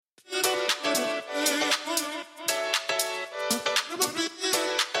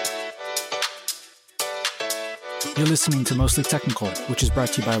You're listening to Mostly Technical, which is brought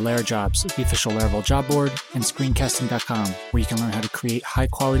to you by Lairjobs, the official Laravel job board, and Screencasting.com, where you can learn how to create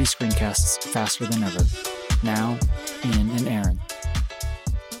high-quality screencasts faster than ever. Now, Ian and Aaron.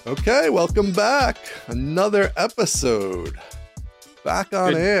 Okay, welcome back. Another episode. Back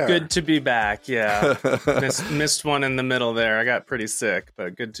on air. Good to be back, yeah. Missed one in the middle there. I got pretty sick,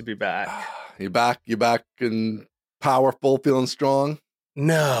 but good to be back. You back and powerful, feeling strong?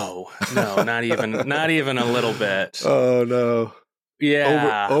 No, not even a little bit. Oh no.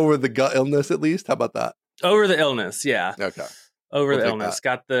 Yeah. Over the gut illness at least? How about that? Over the illness, yeah. Okay. Over the illness.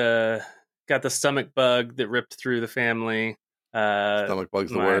 Got the stomach bug that ripped through the family. Stomach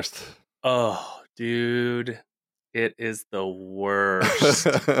bug's the worst. Oh, dude. It is the worst.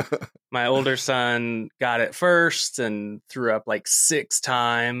 My older son got it first and threw up like 6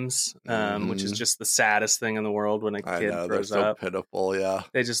 times, which is just the saddest thing in the world when a kid throws up. So pitiful, yeah.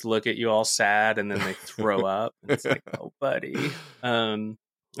 They just look at you all sad and then they throw up. And it's like, oh, buddy. And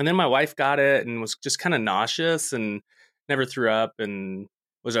then my wife got it and was just kind of nauseous and never threw up and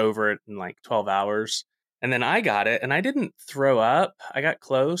was over it in like 12 hours. And then I got it and I didn't throw up. I got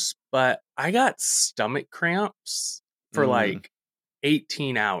close, but I got stomach cramps for like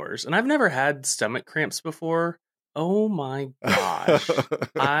 18 hours. And I've never had stomach cramps before. Oh my gosh.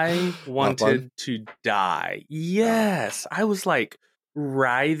 I wanted to die. Yes. I was like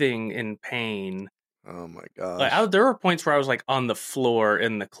writhing in pain. Oh my gosh. Like, there were points where I was like on the floor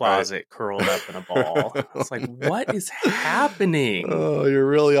in the closet, curled up in a ball. I was like, what is happening? Oh, you're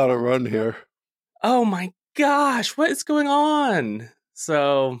really on a run here. Oh my gosh, what is going on?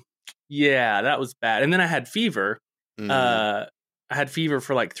 So, yeah, that was bad. And then I had fever. I had fever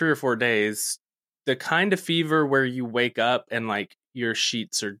for like 3 or 4 days. The kind of fever where you wake up and like your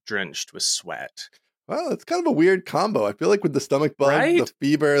sheets are drenched with sweat. Well, it's kind of a weird combo. I feel like with the stomach bug, the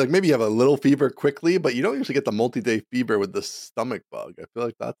fever, like maybe you have a little fever quickly, but you don't usually get the multi-day fever with the stomach bug. I feel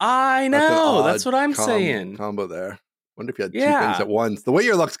like that's that's what I'm saying. Combo there. Wonder if you had 2 things at once. The way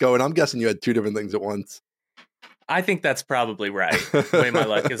your luck's going, I'm guessing you had 2 different things at once. I think that's probably right. The way my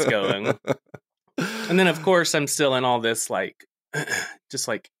luck is going. And then, of course, I'm still in all this like, just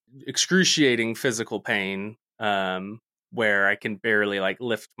like excruciating physical pain, where I can barely like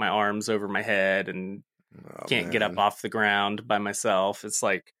lift my arms over my head and can't get up off the ground by myself. It's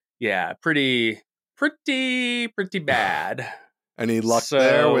like, yeah, pretty bad. Any luck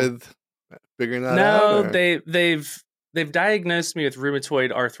there with figuring that out? No, they've diagnosed me with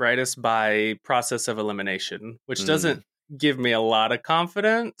rheumatoid arthritis by process of elimination, which doesn't give me a lot of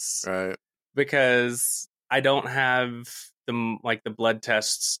confidence, right? Because I don't have the blood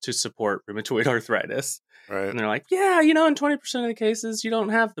tests to support rheumatoid arthritis. Right. And they're like, yeah, in 20% of the cases, you don't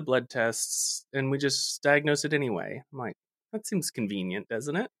have the blood tests and we just diagnose it anyway. I'm like, that seems convenient,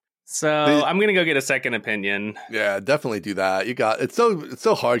 doesn't it? So I'm going to go get a second opinion. Yeah, definitely do that. It's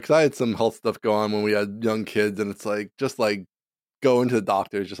so hard because I had some health stuff go on when we had young kids, and it's like, just like going to the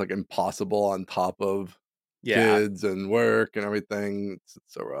doctor is just like impossible on top of kids and work and everything. It's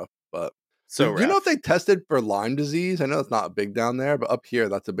so rough. But do you know if they tested for Lyme disease? I know it's not big down there, but up here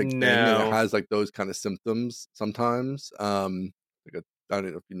that's a big thing. And it has like those kind of symptoms sometimes. I don't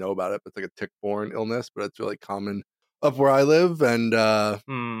know if you know about it, but it's like a tick-borne illness, but it's really common up where I live. And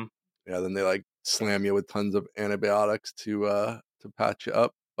then they like slam you with tons of antibiotics to patch you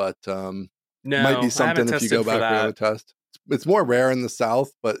up. But might be something if you go back for another test. It's more rare in the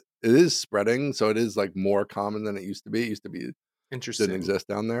South, but it is spreading, so it is like more common than it used to be. It used to be interesting. Didn't exist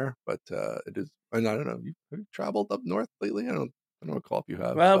down there, but it is. And I don't know. Have you traveled up north lately? I don't recall if you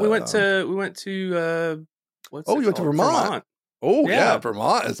have. Well, we went to you went to Vermont. Oh yeah,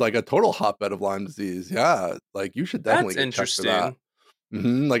 Vermont is like a total hotbed of Lyme disease. Yeah, like you should definitely get checked for that.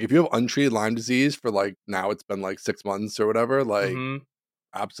 Like if you have untreated Lyme disease for like now it's been like 6 months or whatever, like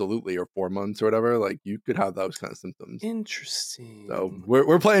absolutely, or 4 months or whatever, like you could have those kind of symptoms. Interesting. So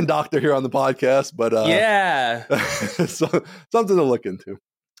we're playing doctor here on the podcast, but so, something to look into.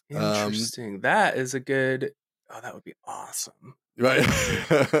 Interesting. That is a good. Oh, that would be awesome. Right.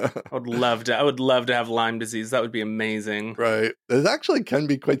 I would love to have Lyme disease. That would be amazing. Right. It actually can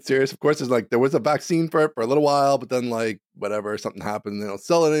be quite serious. Of course, there was a vaccine for it for a little while, but then like whatever, something happened, they don't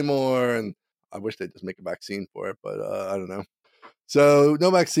sell it anymore. And I wish they'd just make a vaccine for it, but I don't know. So no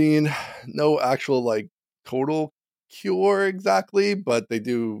vaccine, no actual like total cure exactly, but they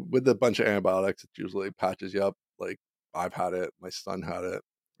do with a bunch of antibiotics. It usually patches you up. Like I've had it. My son had it.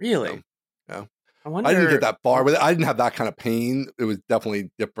 Really? Yeah. I didn't get that far with it. I didn't have that kind of pain. It was definitely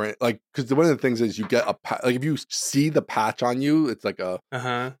different. Like, because one of the things is you get like if you see the patch on you, it's like a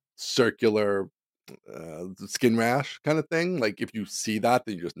circular skin rash kind of thing. Like if you see that,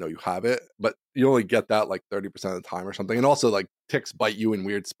 then you just know you have it, but you only get that like 30% of the time or something. And also like ticks bite you in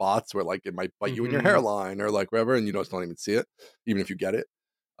weird spots where like it might bite you in your hairline or like wherever, and you just don't even see it, even if you get it.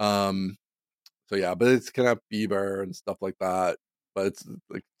 So yeah, but it's kind of fever and stuff like that. But it's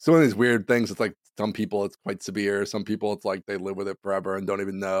like some of these weird things. It's like some people it's quite severe. Some people it's like they live with it forever and don't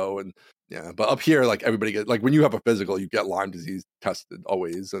even know. And yeah, but up here, like everybody gets, like when you have a physical, you get Lyme disease tested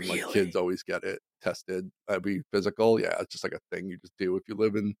always, and like kids always get it tested every physical. Yeah, it's just like a thing you just do if you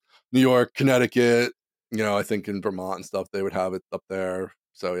live in New York, Connecticut. You know, I think in Vermont and stuff they would have it up there.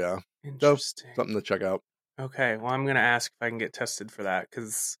 So yeah, interesting. So, something to check out. Okay, well I'm gonna ask if I can get tested for that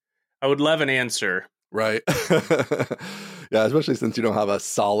because I would love an answer. Right. Yeah, especially since you don't have a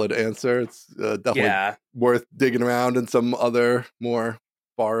solid answer. It's definitely worth digging around in some other more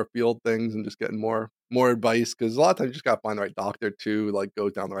far afield things and just getting more advice, because a lot of times you just got to find the right doctor to like go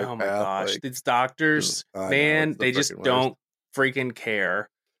down the right path. Oh my gosh, like, these doctors, man, they just don't freaking care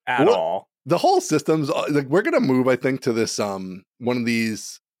at all. The whole system's like, we're gonna move, I think, to this one of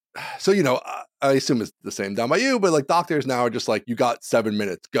these. So, you know, I assume it's the same down by you, but like doctors now are just like, you got 7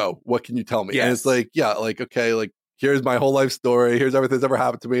 minutes, go. What can you tell me? Yes. And it's like, yeah, like, okay, like here's my whole life story. Here's everything that's ever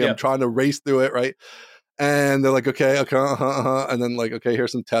happened to me. Yep. I'm trying to race through it, right? And they're like, okay, and then like, okay,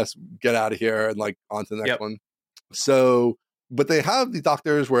 here's some tests. Get out of here, and like on to the next one. So, but they have these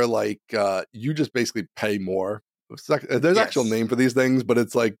doctors where like you just basically pay more. There's actual name for these things, but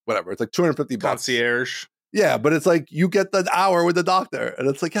it's like whatever. It's like $250. Concierge. Yeah, but it's like you get the hour with the doctor, and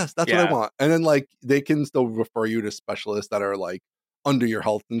it's like, yes, that's what I want. And then like they can still refer you to specialists that are like under your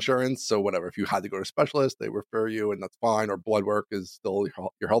health insurance. So whatever, if you had to go to a specialist, they refer you, and that's fine. Or blood work is still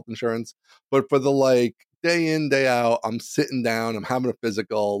your health insurance. But for the like day in, day out, I'm sitting down, I'm having a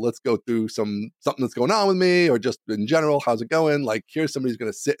physical. Let's go through something that's going on with me, or just in general, how's it going? Like here's somebody who's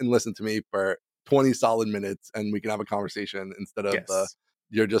going to sit and listen to me for 20 solid minutes, and we can have a conversation instead of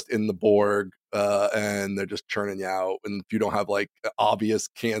you're just in the Borg and they're just churning you out. And if you don't have like obvious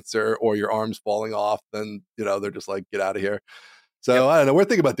cancer or your arm's falling off, then, you know, they're just like, get out of here. So I don't know. We're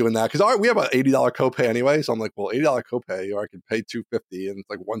thinking about doing that because we have an $80 copay anyway. So I'm like, well, $80 copay, or I could pay $250 and it's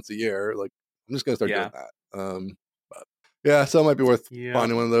like once a year. Like I'm just going to start doing that. But yeah, so it might be worth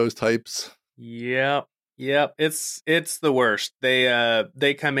finding one of those types. Yep. It's the worst.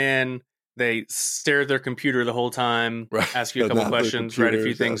 They come in, they stare at their computer the whole time, ask you a couple questions, write a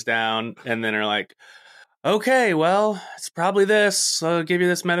few things down, and then are like, okay, well, it's probably this. I'll give you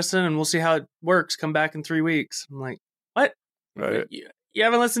this medicine and we'll see how it works. Come back in 3 weeks. I'm like, what? Right. You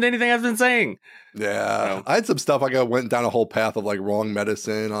haven't listened to anything I've been saying. Yeah. So, I had some stuff. I went down a whole path of like wrong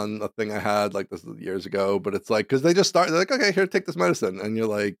medicine on a thing I had like this years ago. But it's like, because they just start, they're like, okay, here, take this medicine. And you're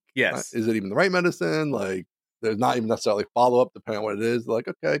like, yes, is it even the right medicine? Like, there's not even necessarily follow-up depending on what it is. They're like,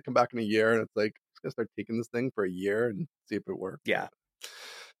 okay, come back in a year. And it's like, I'm just going to start taking this thing for a year and see if it works. Yeah.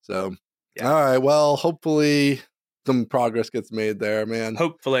 So, all right. Well, hopefully some progress gets made there, man.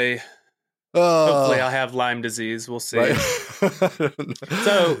 Hopefully I'll have Lyme disease. We'll see. Right?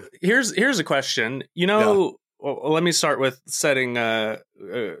 So here's a question. You know, well, let me start with setting a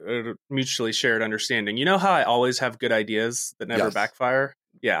mutually shared understanding. You know how I always have good ideas that never backfire?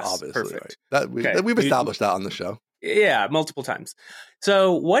 Yes, obviously, perfect. Right. We've established that on the show. Yeah, multiple times.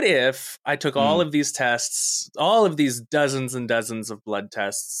 So what if I took all of these tests, all of these dozens and dozens of blood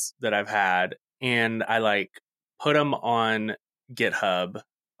tests that I've had, and I like put them on GitHub,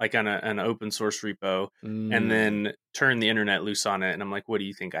 like on an open source repo, and then turn the internet loose on it. And I'm like, what do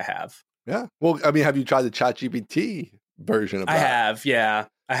you think I have? Yeah. Well, I mean, have you tried the ChatGPT version of that? I have. Yeah,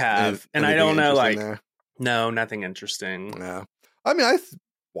 I have. And I don't know, like, no, nothing interesting. Yeah. I mean,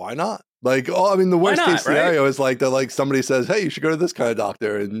 why not? Like, I mean, the worst case scenario is like, they're like, somebody says, hey, you should go to this kind of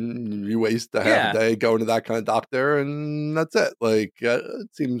doctor, and you waste a half a day going to that kind of doctor, and that's it. Like, it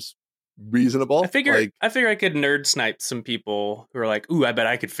seems reasonable. I figure I could nerd snipe some people who are like, ooh, I bet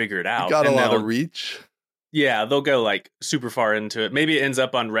I could figure it out. You got a lot of reach. Yeah, they'll go like super far into it. Maybe it ends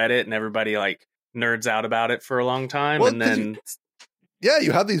up on Reddit and everybody like nerds out about it for a long time. Well, and then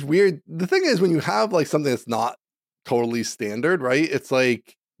you have these weird, the thing is when you have like something that's not totally standard, right? It's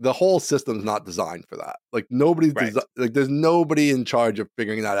like the whole system's not designed for that. Like nobody's like there's nobody in charge of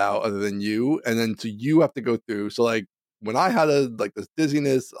figuring that out other than you. And then so you have to go through. So like when I had this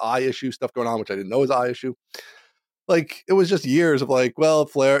dizziness, eye issue stuff going on, which I didn't know was eye issue, like it was just years of like, well,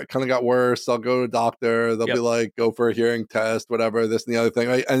 flare, it kind of got worse. I'll go to a doctor. They'll be like, go for a hearing test, whatever, this and the other thing.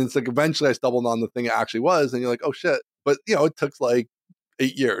 Right? And it's like eventually I stumbled on the thing it actually was, and you're like, oh shit. But you know, it took like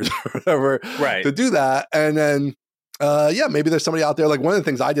 8 years or whatever to do that. And then maybe there's somebody out there. Like one of the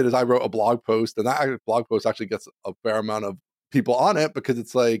things I did is I wrote a blog post, and that blog post actually gets a fair amount of people on it because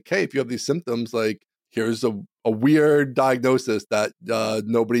it's like, hey, if you have these symptoms, like here's a weird diagnosis that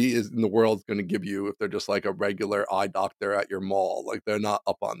nobody is in the world is going to give you if they're just like a regular eye doctor at your mall. Like they're not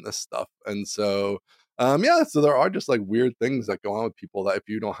up on this stuff. And so, so there are just like weird things that go on with people that if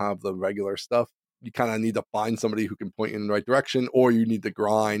you don't have the regular stuff, you kind of need to find somebody who can point you in the right direction, or you need to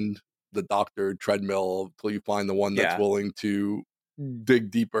grind the doctor treadmill until you find the one that's willing to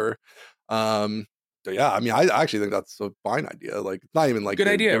dig deeper. So yeah, I mean, I actually think that's a fine idea. Like, it's not even like good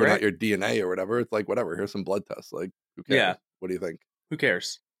idea, giving right? out your DNA or whatever. It's like, whatever. Here's some blood tests. Like, who cares? Yeah. What do you think? Who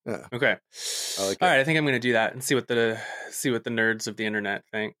cares? Yeah. Okay. All right. I think I'm going to do that and see what the nerds of the internet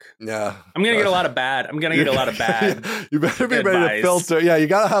think. Yeah. I'm going to get a lot of bad. I'm going to get a lot of bad. You better be ready to filter. Yeah. You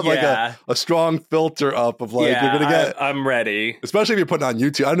got to have like a strong filter up of like, you're going to get. I'm ready. Especially if you're putting on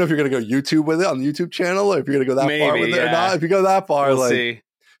YouTube. I don't know if you're going to go YouTube with it on the YouTube channel or if you're going to go that far with it or not. If you go that far, we'll see.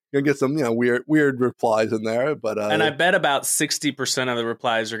 You're gonna get some, weird replies in there, but and I bet about 60% of the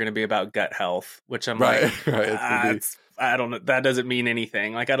replies are going to be about gut health, which I'm right. I don't know. That doesn't mean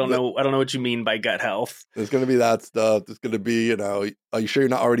anything. Like I don't know what you mean by gut health. There's going to be that stuff. There's going to be, are you sure you're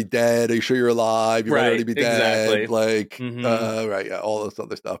not already dead? Are you sure you're alive? You might already be dead. Like, all this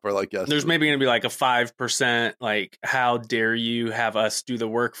other stuff. Or like, yes. There's maybe going to be like a 5%. Like, how dare you have us do the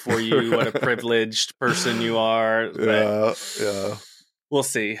work for you? What a privileged person you are. Yeah. We'll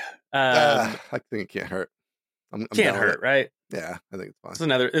see. I think it can't hurt. Can't hurt, right? Yeah, I think it's fine.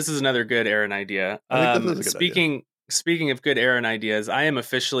 This is another good Aaron idea. Speaking of good Aaron ideas, I am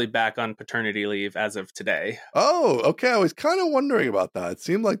officially back on paternity leave as of today. Oh, okay. I was kind of wondering about that. It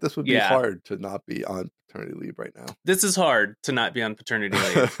seemed like this would be hard to not be on paternity leave right now. This is hard to not be on paternity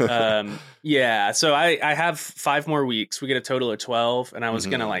leave. So I have 5 more weeks. We get a total of 12, and I was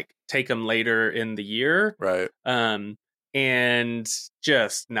gonna like take them later in the year, right? And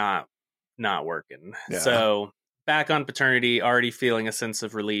just not working. Yeah. So back on paternity, already feeling a sense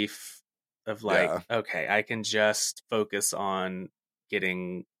of relief of like, okay, I can just focus on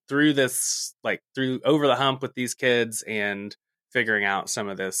getting through this, like over the hump with these kids and figuring out some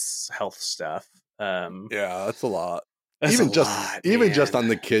of this health stuff. That's a lot. Even just on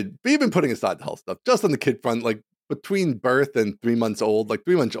the kid, even putting aside the health stuff, just on the kid front, like between birth and 3 months old, like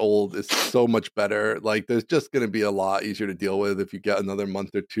 3 months old is so much better. Like there's just going to be a lot easier to deal with if you get another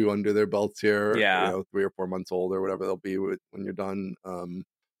month or 2 under their belts here. 3 or 4 months old or whatever they'll be when you're done. I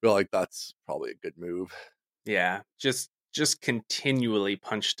feel like that's probably a good move. Yeah, just continually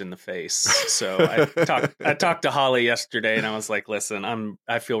punched in the face. So I talked to Holly yesterday, and I was like, "Listen,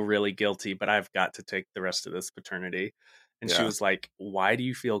 I feel really guilty, but I've got to take the rest of this paternity." And she was like, "Why do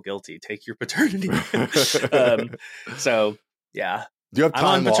you feel guilty? Take your paternity." So yeah. Do you have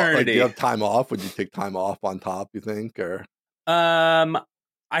time off? Like, do you have time off? Would you take time off on top, you think? Or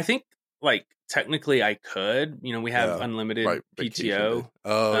I think like technically I could. We have unlimited PTO.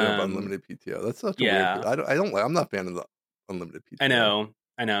 Oh, we have unlimited PTO. That's such a weird. I'm not a fan of the unlimited PTO.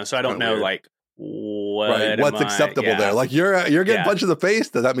 I know. So I don't know weird. Like what's acceptable there. Like you're getting punched in the face.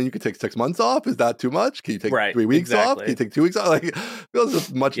 Does that mean you could take 6 months off? Is that too much? Can you take 3 weeks off? Can you take 2 weeks off? Like it feels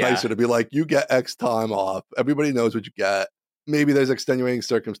just much nicer to be like, you get X time off. Everybody knows what you get. Maybe there's extenuating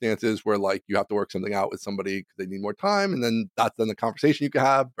circumstances where like you have to work something out with somebody because they need more time, and then that's the conversation you can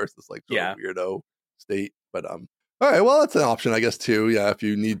have versus like sort of weirdo state. But all right, well that's an option I guess too. Yeah, if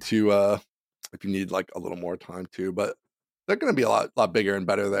you need like a little more time too, but they're going to be a lot bigger and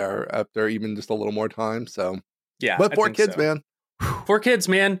better there after even just a little more time. So yeah, but 4 kids, man. 4 kids,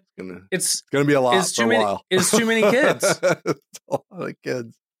 man. It's going to be a lot for a while. It's too many kids. It's a lot of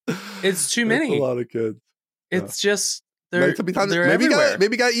kids. It's too many. It's a lot of kids. It's just they're everywhere.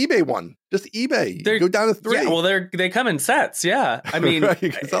 Maybe got eBay one. Just eBay. Go down to 3. Yeah, well, they come in sets. Yeah, I mean, right, you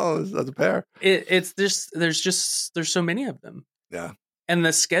can sell them as a pair. It's just there's so many of them. Yeah, and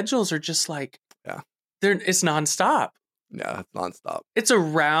the schedules are just like it's nonstop. Yeah, it's nonstop. It's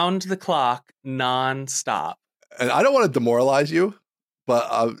around the clock, nonstop. And I don't want to demoralize you,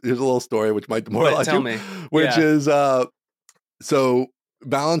 but here's a little story which might demoralize you. Tell me. Which is so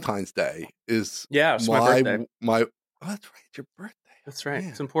Valentine's Day is it's my birthday. Oh, that's right, it's your birthday. That's right. Man.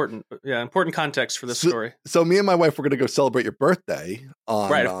 It's important. Yeah, important context for this story. So me and my wife were going to go celebrate your birthday on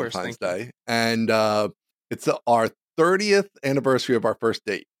Valentine's Day, and it's our 30th anniversary of our first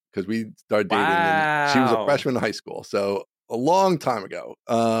date. Because we started dating and she was a freshman in high school. So a long time ago.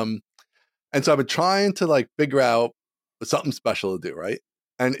 And so I've been trying to like figure out something special to do, right?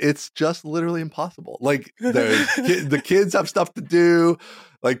 And it's just literally impossible. Like the kids have stuff to do,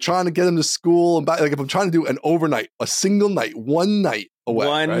 like trying to get them to school and back. Like if I'm trying to do an overnight, a single night, one night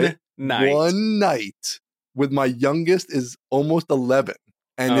away. One night with my youngest is almost 11.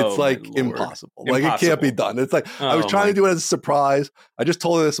 And it's like impossible. Like it can't be done. It's like I was trying to do it as a surprise. I just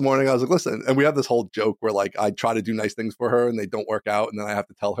told her this morning. I was like, listen, and we have this whole joke where like I try to do nice things for her and they don't work out, and then I have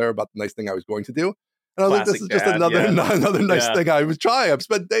to tell her about the nice thing I was going to do. And I was like, this is just another nice thing I was trying. I've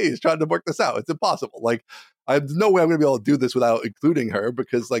spent days trying to work this out. It's impossible. Like there's no way I'm going to be able to do this without including her,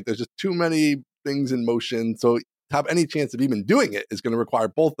 because like there's just too many things in motion. So to have any chance of even doing it is going to require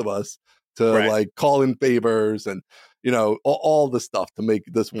both of us to like call in favors and, you know, all the stuff to make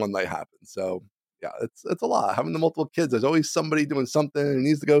this one night happen. So yeah, it's a lot. Having the multiple kids, there's always somebody doing something and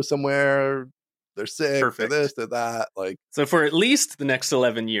needs to go somewhere. They're sick, or this, or that. Like, so for at least the next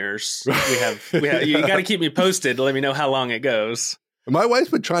 11 years, we have you got to keep me posted. Let me know how long it goes. And my wife's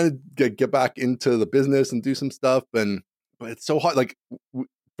been trying to get back into the business and do some stuff, but it's so hard. Like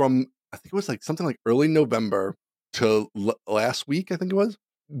from, I think it was like something like early November to last week, I think it was,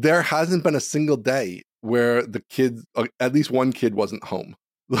 there hasn't been a single day where the kids, at least one kid, wasn't home.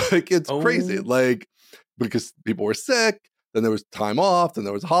 Like it's crazy. Like because people were sick. Then there was time off, then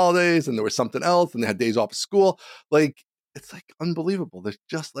there was holidays, and there was something else, and they had days off of school. Like, it's like unbelievable. There's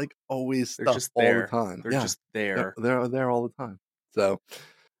just like always stuff just all the time. They're just there. They're there all the time. So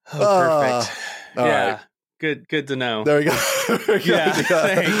perfect. Right. Good to know. There we go.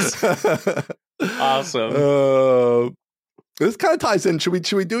 Thanks. Awesome. This kind of ties in. Should we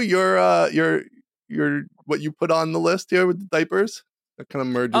do your what you put on the list here with the diapers? That kind of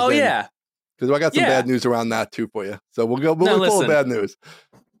merges in. Yeah. Because I got some bad news around that too for you. So we'll go full of bad news.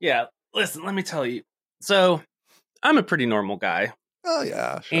 Yeah. Listen, let me tell you. So I'm a pretty normal guy. Oh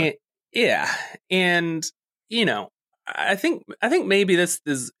yeah. Sure. And you know, I think maybe this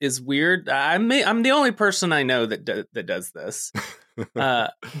is weird. I'm the only person I know that does this.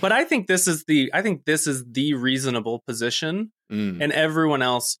 But I think this is the reasonable position, and everyone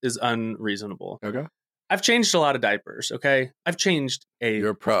else is unreasonable. Okay. I've changed a lot of diapers, okay? I've changed a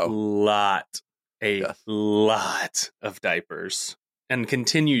lot of diapers, and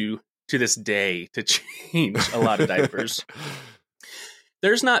continue to this day to change a lot of diapers.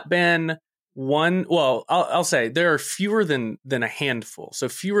 There's not been one, well, I'll say there are fewer than a handful. So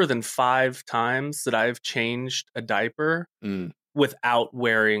fewer than 5 times that I've changed a diaper without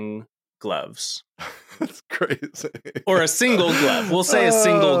wearing gloves. That's crazy. Or a single glove. We'll say a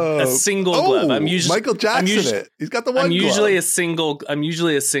single glove. I'm usually Michael Jackson. He's got the one. I'm usually a single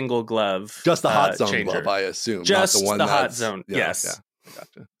glove. Just the hot zone changer. Glove, I assume. Just not the one the hot zone. Yes. Yeah.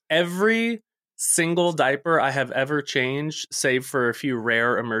 Gotcha. Every single diaper I have ever changed, save for a few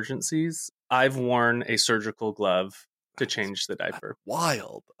rare emergencies, I've worn a surgical glove to change the diaper.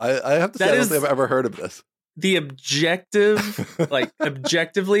 Wild. I have to say, I don't think I've ever heard of this. The objectively,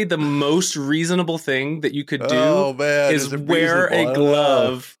 the most reasonable thing that you could do is wear a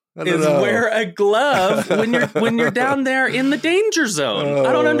glove. Wear a glove when you're down there in the danger zone.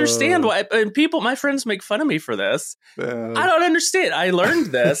 I don't understand why. And my friends make fun of me for this. I don't understand. I learned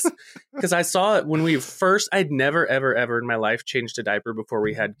this because I saw it when I'd never, ever, ever in my life changed a diaper before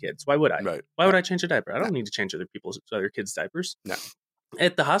we had kids. Why would I? Right. Why would I change a diaper? I don't need to change other kids' diapers. No.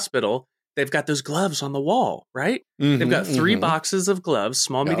 At the hospital, they've got those gloves on the wall, right? Mm-hmm, they've got 3 boxes of gloves,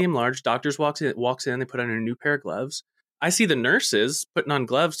 small, medium, large. Doctors walks in, they put on a new pair of gloves. I see the nurses putting on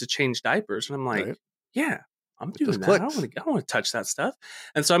gloves to change diapers, and I'm like, yeah, I'm doing that. I don't want to touch that stuff.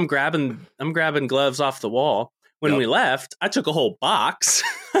 And so I'm grabbing gloves off the wall. When we left, I took a whole box.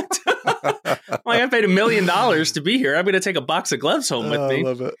 I paid $1 million to be here. I'm going to take a box of gloves home with me. I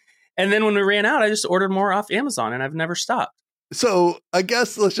love it. And then when we ran out, I just ordered more off Amazon, and I've never stopped. So I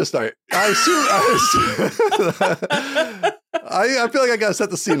guess let's just start. I feel like I gotta set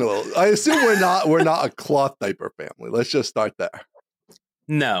the scene a little. I assume we're not a cloth diaper family. Let's just start there.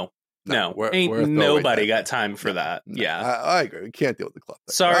 No. Ain't nobody got time for that. No, yeah, I agree. We can't deal with the cloth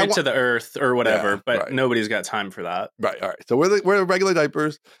diaper. Sorry to the earth or whatever, but nobody's got time for that. Right. All right. So we're regular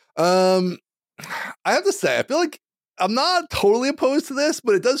diapers. I have to say, I feel like I'm not totally opposed to this,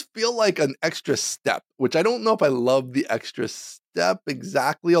 but it does feel like an extra step, which I don't know if I love the extra step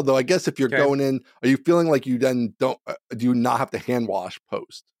exactly. Although I guess if you're going in, are you feeling like you then do you not have to hand wash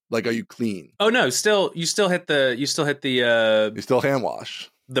post? Like, are you clean? Oh no, you still hand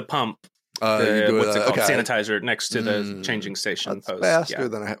wash the pump. What's it called? Sanitizer next to the changing station. That's post. Faster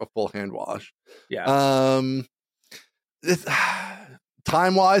than a full hand wash. Yeah.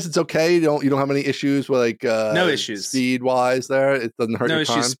 Time wise, it's okay. You don't have any issues with no issues speed wise. There, it doesn't hurt. No your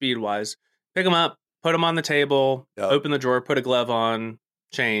issues time. Speed wise. Pick them up, put them on the table, open the drawer, put a glove on,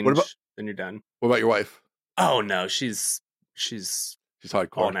 change, then you're done. What about your wife? Oh no, she's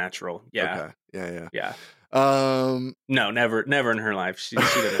hardcore, all natural. Yeah. Okay. Yeah. No, never in her life. She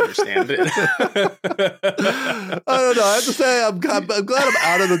didn't understand it. I don't know. I have to say, I'm glad I'm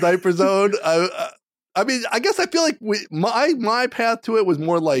out of the diaper zone. I mean, I guess I feel like my path to it was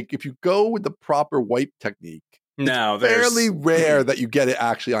more like if you go with the proper wipe technique. It's fairly rare that you get it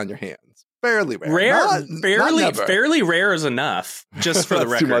actually on your hands. Fairly rare. Fairly rare is enough. Just for the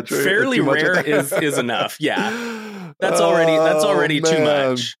record, much, fairly rare is enough. Yeah, that's already too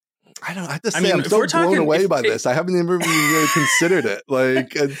much. I don't. I have to say, I'm so blown away by this. I haven't even really considered it.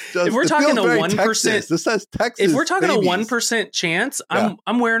 Like, if we're talking a 1%, this says Texas. If we're talking a 1% chance,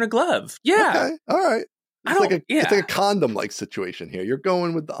 I'm wearing a glove. Yeah. Okay. All right. It's like a condom like situation here. You're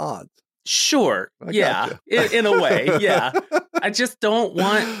going with the odds. Sure. Yeah. In a way. Yeah. I just don't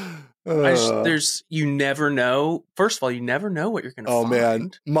want. You never know. First of all, you never know what you're going to find. Oh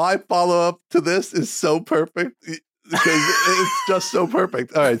man, my follow up to this is so perfect because it's just so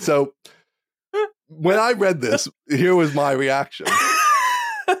perfect. All right, so when I read this, here was my reaction.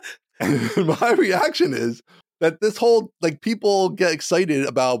 My reaction is that this whole people get excited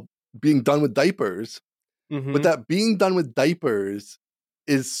about being done with diapers, but that being done with diapers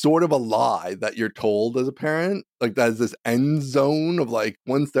is sort of a lie that you're told as a parent. Like there's this end zone of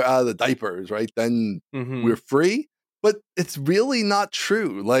once they're out of the diapers, right? Then we're free. But it's really not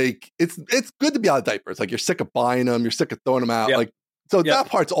true. Like it's good to be out of diapers. Like you're sick of buying them, you're sick of throwing them out. Yep. That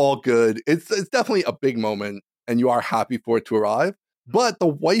part's all good. It's definitely a big moment and you are happy for it to arrive. But the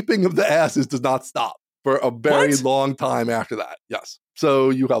wiping of the asses does not stop for a very long time after that. Yes.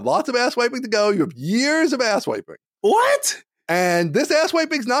 So you have lots of ass wiping to go. You have years of ass wiping. What? And this ass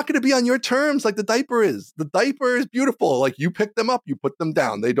wiping is not going to be on your terms like the diaper is. The diaper is beautiful. Like you pick them up, you put them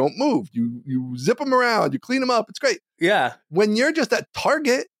down. They don't move. You zip them around. You clean them up. It's great. Yeah. When you're just at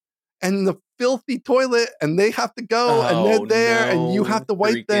Target and the filthy toilet and they have to go and they're there and you have to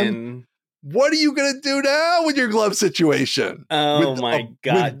wipe them. What are you going to do now with your glove situation? Oh my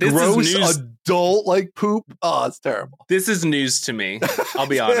God. This gross is news. Adult poop. Oh, it's terrible. This is news to me. I'll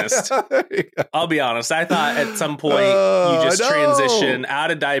be honest. I thought at some point you just transition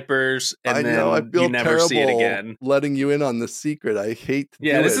out of diapers and then you never see it again. Letting you in on the secret. I hate to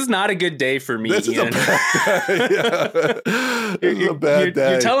do this is not a good day for me, this Ian. Is a bad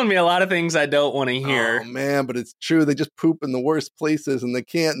day. You're telling me a lot of things I don't want to hear. Oh man, but it's true. They just poop in the worst places and they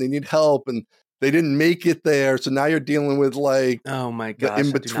can't and they need help and they didn't make it there, so now you're dealing with oh my gosh, the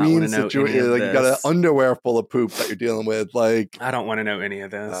in between situation. You got an underwear full of poop that you're dealing with. I don't want to know any of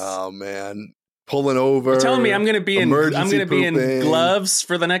this. Oh man, pulling over. You're telling me I'm going to be in gloves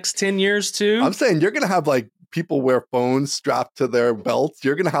for the next 10 years too. I'm saying you're going to have people wear phones strapped to their belts.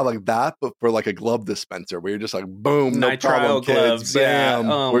 You're going to have that, but for a glove dispenser where you're just boom, no problem, gloves, kids, bam,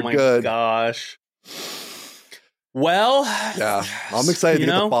 we're good. Gosh. Well, yeah, I'm excited to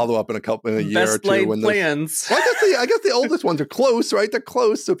get the follow up in a year or two. When plans. Well, I guess the oldest ones are close, right? They're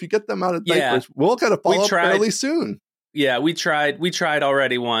close. So if you get them out of diapers, we'll kind of follow up fairly soon. Yeah, we tried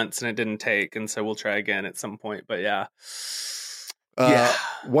already once and it didn't take, and so we'll try again at some point. But yeah.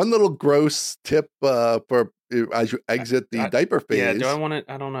 One little gross tip for as you exit the diaper phase. Yeah, do I want to?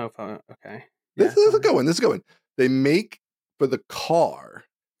 I don't know if okay. This is a good one. They make for the car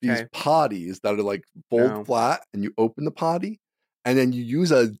these potties that are fold flat, and you open the potty, and then you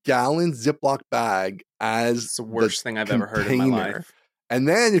use a gallon Ziploc bag as it's the worst thing I've ever heard in my life. And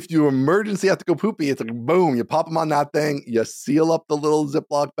then if you emergency have to go poopy, it's boom, you pop them on that thing, you seal up the little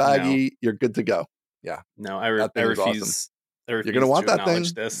Ziploc baggie, you're good to go. Yeah. No, I refuse. Awesome. You're gonna want that thing.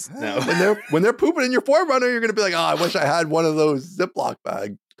 This. No. when they're pooping in your 4Runner, you're gonna be like, I wish I had one of those Ziploc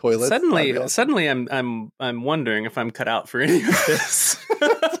bag toilets. Suddenly, I'm wondering if I'm cut out for any of this.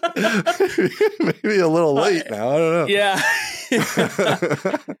 Maybe a little late now. I don't know. Yeah.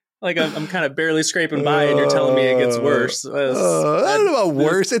 I'm kind of barely scraping by, and you're telling me it gets worse. I don't know about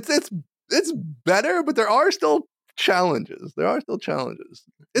worse. It's better, but there are still challenges.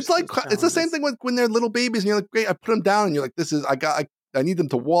 It's it's the same thing when they're little babies, and you're like, great, I put them down, and you're like, this is I need them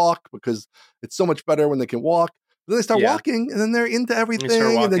to walk because it's so much better when they can walk. Then they start walking, and then they're into everything,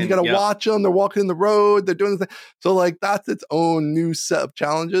 and then you got to watch them. They're walking in the road. They're doing this thing. So that's its own new set of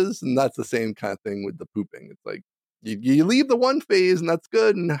challenges, and that's the same kind of thing with the pooping. It's like you leave the one phase, and that's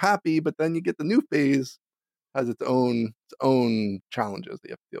good and happy, but then you get the new phase has its own challenges that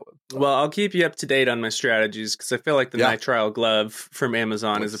you have to deal with. So. Well, I'll keep you up to date on my strategies because I feel like the nitrile glove from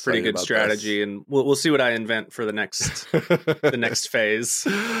Amazon is a pretty good strategy, and we'll see what I invent for the next phase.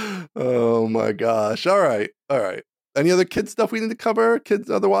 Oh my gosh! All right. Any other kid stuff we need to cover? Kids,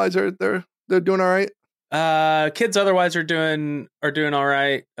 otherwise, they're doing all right. Kids, otherwise, are doing all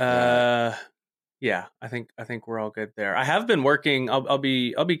right. Yeah, I think we're all good there. I have been working. I'll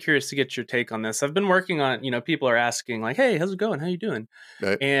be curious to get your take on this. I've been working on, people are asking like, "Hey, how's it going? How you doing?"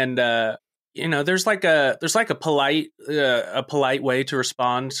 Right. And there's like a polite way to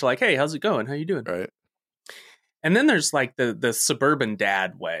respond to like, "Hey, how's it going? How you doing?" Right. And then there's like the suburban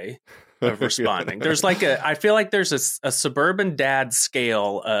dad way of responding. There's like I feel like there's a suburban dad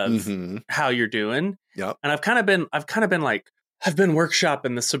scale of how you're doing. Yep. And I've kind of been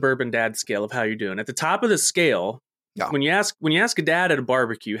workshopping the suburban dad scale of how you're doing. At the top of the scale, when you ask a dad at a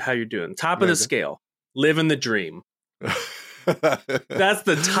barbecue how you're doing, top of the scale, living the dream. That's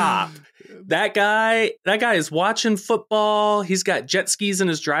the top. That guy is watching football. He's got jet skis in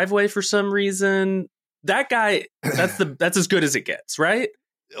his driveway for some reason. That guy, that's as good as it gets, right?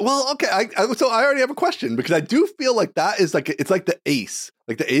 Well, okay. So I already have a question, because I do feel like that is like, it's like the ace.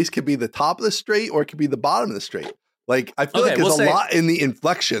 Like the ace could be the top of the straight or it could be the bottom of the straight. Like I feel like there's a lot in the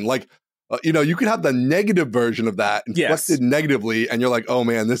inflection. Like, you could have the negative version of that inflected negatively, and you're like, oh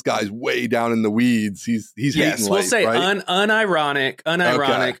man, this guy's way down in the weeds. He's hating life, we'll say right? unironic.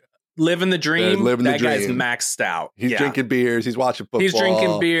 Okay. Living the dream. That guy's maxed out. He's drinking beers. He's watching football. He's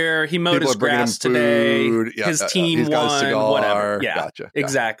drinking beer. He mowed his grass today. His team won. Whatever. Yeah, gotcha.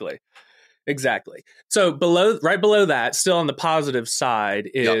 Exactly. So right below that, still on the positive side,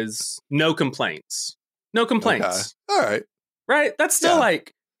 is no complaints. No complaints. Okay. All right. Right. That's still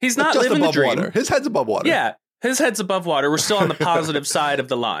like he's not living the dream. Water. His head's above water. Yeah. His head's above water. We're still on the positive side of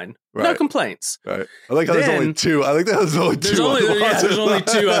the line. Right. No complaints. Right. I like how there's only two. I think there's only two. There's only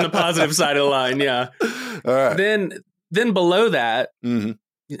two on the positive side of the line. Yeah. All right. Then below that,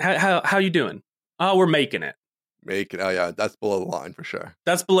 how you doing? Oh, we're making it. Oh yeah, that's below the line for sure.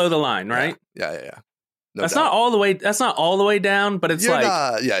 That's below the line, right? Yeah. No that's doubt. not all the way down, but it's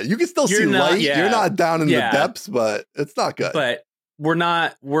you can still see light. Yeah. You're not down in the depths, but it's not good. But we're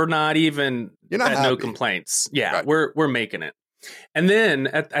not even at no complaints. Yeah, right. We're making it. And then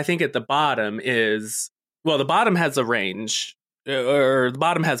I think at the bottom the bottom has a range, or the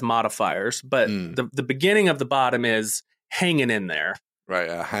bottom has modifiers, but the beginning of the bottom is hanging in there. Right,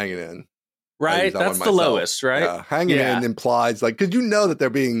 hanging in. Right, that's the lowest, right? Yeah, hanging in implies like, because that they're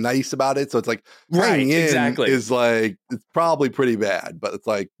being nice about it, so it's like hanging in is like, it's probably pretty bad, but it's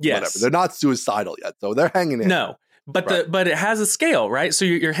like whatever. They're not suicidal yet, so they're hanging in. No, but but it has a scale, right? So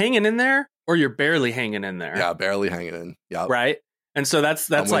you're hanging in there, or you're barely hanging in there. Yeah, barely hanging in. Yeah, right. And so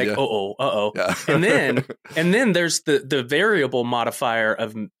that's like yeah. and then there's the variable modifier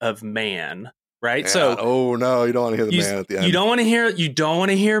of man. Right. Man. So, oh no, you don't want to hear the man at the end. You don't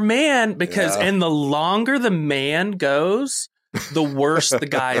want to hear man, because and the longer the man goes, the worse the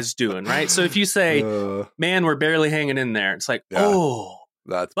guy is doing. Right. So if you say, man, we're barely hanging in there, it's like,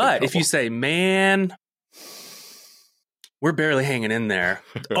 that's. But if you say, man, we're barely hanging in there,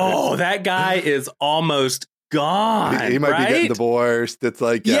 that guy is almost gone. He might be getting divorced. It's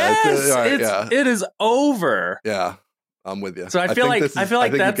like, it is over. Yeah. I'm with you. So I feel like that's,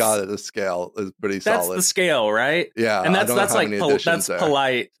 you got it. The scale is pretty solid. That's the scale, right? Yeah, and that's like that's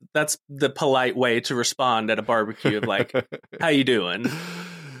polite. That's the polite way to respond at a barbecue of like, "How you doing?"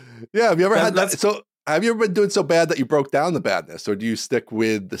 Yeah, have you ever had that? So have you ever been doing so bad that you broke down the badness, or do you stick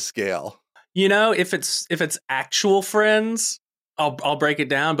with the scale? If it's actual friends, I'll break it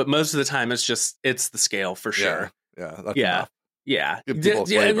down, but most of the time it's the scale for sure. Yeah, that's enough. Yeah. And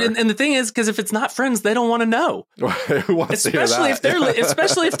the thing is, because if it's not friends, they don't want to know. Especially if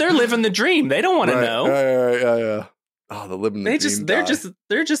they're living the dream, they don't want to know. Yeah. Oh, the living the dream guy.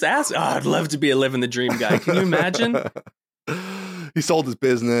 They're just asking. Oh, I'd love to be a living the dream guy. Can you imagine? He sold his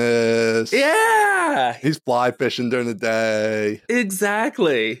business. Yeah. He's fly fishing during the day.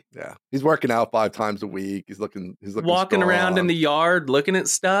 Exactly. Yeah. He's working out 5 times a week. He's looking walking strong around in the yard looking at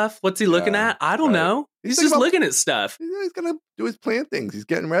stuff. What's he looking at? I don't know. He's just looking at stuff. He's going to do his plantings. He's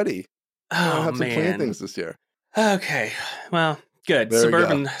getting ready. Oh, have some plantings this year. Okay. Well, good.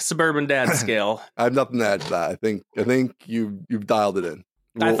 Suburban dad scale. I have nothing to add to that. I think you've dialed it in.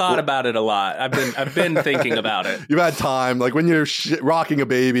 I thought about it a lot. I've been thinking about it. You've had time, like when you're rocking a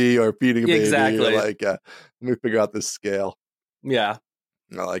baby or feeding a baby. Exactly. You're like, let me figure out this scale. Yeah,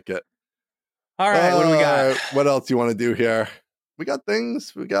 I like it. All right, what do we got? What else do you want to do here? We got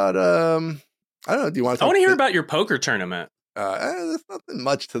things. We got I don't know. Do you want to? I want to hear about your poker tournament. There's nothing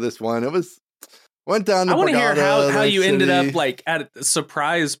much to this one. It was. Went down to I want to hear how you ended City. up like at a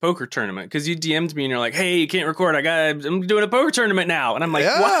surprise poker tournament, because you DM'd me and you're like, hey, you can't record. I'm doing a poker tournament now. And I'm like,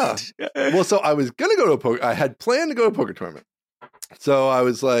 what? Well, so I was going to go to a poker. I had planned to go to a poker tournament. So I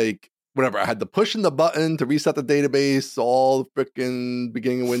was like, whatever. I had to push in the button to reset the database, all the freaking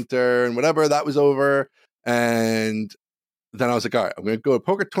beginning of winter and whatever. That was over. And then I was like, all right, I'm going to go to a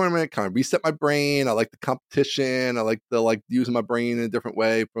poker tournament, kind of reset my brain. I like the competition. I like using my brain in a different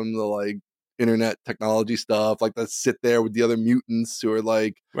way from the like internet technology stuff. Like to sit there with the other mutants who are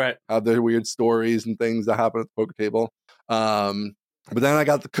like, have their weird stories and things that happen at the poker table. But then I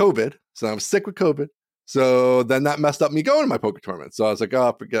got the COVID, so I was sick with COVID. So then that messed up me going to my poker tournament. So I was like,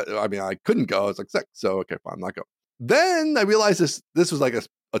 oh, forget. I mean, I couldn't go. I was like sick. So okay, fine, I'm not going. Then I realized this was like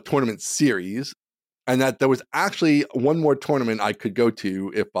a tournament series, and that there was actually one more tournament I could go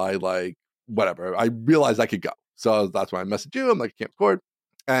to if I like whatever. I realized I could go. So that's why I messaged you. I'm like, I can't record.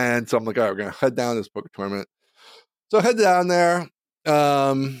 And so I'm like, all right, we're going to head down to this poker tournament. So I head down there.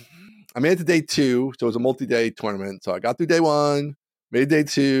 I made it to day 2. So it was a multi-day tournament. So I got through day 1, made day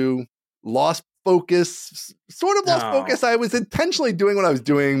 2, lost focus, sort of lost focus. I was intentionally doing what I was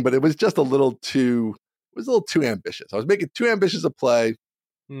doing, but it was just a little too ambitious. I was making too ambitious a play.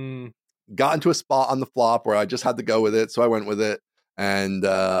 Got into a spot on the flop where I just had to go with it. So I went with it and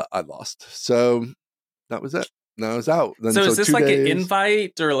I lost. So that was it. No, I was out. Then, so is this like an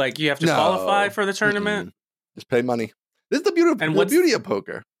invite or like you have to qualify for the tournament? Just pay money. This is the beauty of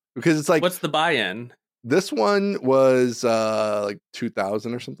poker, because it's like, what's the buy-in? This one was like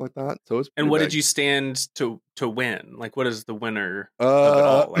 2,000 or something like that. So it was and what did you stand to win? Like, what is the winner of it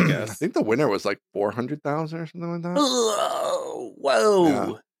all? I guess I think the winner was like 400,000 or something like that. Whoa!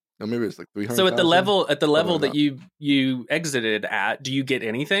 Yeah. No, maybe it was like 300. So at the level that you exited at, do you get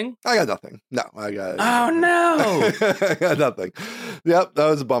anything? I got nothing. No, I got. Oh no! I got nothing. Yep, that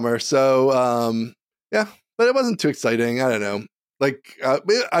was a bummer. So yeah, but it wasn't too exciting. I don't know. Like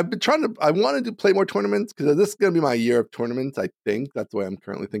I've been I wanted to play more tournaments because this is going to be my year of tournaments. I think that's the way I'm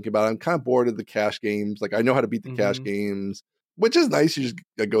currently thinking about it. I'm kind of bored of the cash games. Like I know how to beat the cash games, which is nice. You just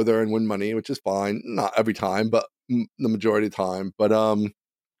go there and win money, which is fine. Not every time, but the majority of the time. But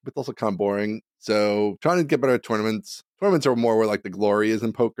it's also kind of boring. So trying to get better at tournaments. Tournaments are more where like the glory is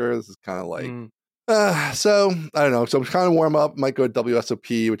in poker. This is kind of like, so I don't know. So I'm trying to warm up. Might go to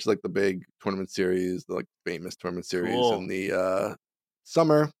WSOP, which is like the big tournament series, the like famous tournament series in the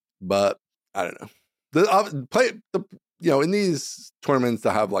summer. But I don't know. In these tournaments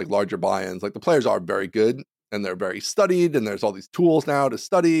that have like larger buy-ins, like the players are very good and they're very studied, and there's all these tools now to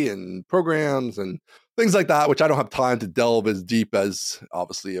study and programs and things like that, which I don't have time to delve as deep as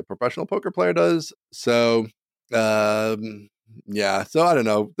obviously a professional poker player does. So, yeah. So I don't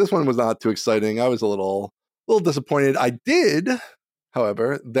know. This one was not too exciting. I was a little disappointed. I did,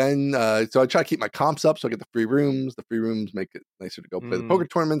 however, then so I try to keep my comps up so I get the free rooms. The free rooms make it nicer to go play the poker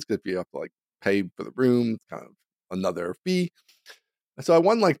tournaments, because if you have to like pay for the room, it's kind of another fee. So I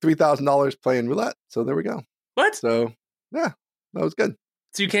won like $3,000 playing roulette. So there we go. What? So yeah, that was good.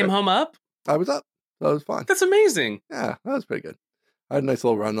 So you came home up? I was up. So that was fun. That's amazing. Yeah, that was pretty good. I had a nice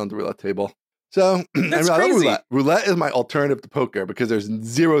little run on the roulette table. So that's I crazy. love roulette. Roulette is my alternative to poker because there's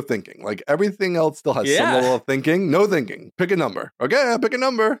zero thinking. Like everything else still has some level of thinking. No thinking. Pick a number. Okay, pick a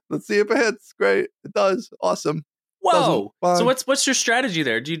number. Let's see if it hits. Great. It does. Awesome. Whoa. So what's your strategy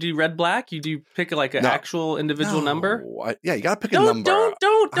there? Do you do red black? You do pick like an actual individual number? Yeah, you gotta pick a number.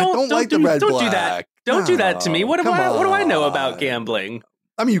 Don't like the red black. Don't do that. Don't do that to me. What do I know about gambling?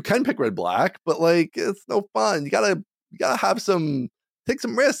 I mean, you can pick red black, but like it's no fun. You gotta take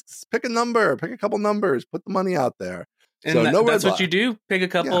some risks. Pick a number. Pick a couple numbers. Put the money out there. And so that's what you do? Pick a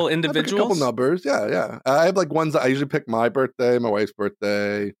couple individuals? Pick a couple numbers. Yeah. I have like ones that I usually pick my birthday, my wife's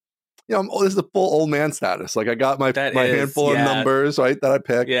birthday. You know, this is a full old man status. Like I got my handful of numbers, right, that I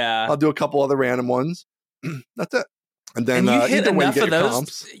pick. Yeah. I'll do a couple other random ones. That's it. And then you hit enough of those.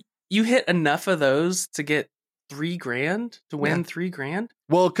 Comps. You hit enough of those to get $3,000 to win $3,000.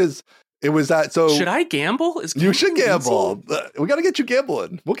 Well, because it was that. So should I gamble? You should gamble. We got to get you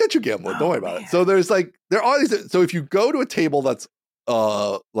gambling. We'll get you gambling. Don't worry about it. So there are these. So if you go to a table that's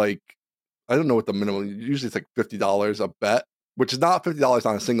like, I don't know what the minimum. Usually it's like $50 a bet, which is not $50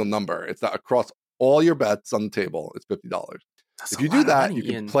 on a single number. It's not across all your bets on the table. It's $50. If you do that, you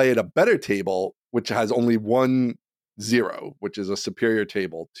can play at a better table, which has only 1 0, which is a superior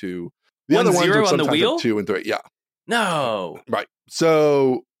table to the other ones, which sometimes have 2 and 3. Yeah. No. Right.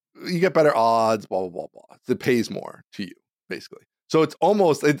 So you get better odds, blah, blah, blah, blah. It pays more to you, basically. So it's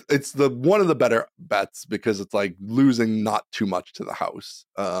almost, it's the one of the better bets because it's like losing not too much to the house.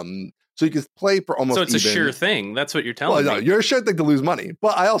 So you can play for almost. So it's a sure thing. That's what you're telling me. No, you're a sure thing to lose money,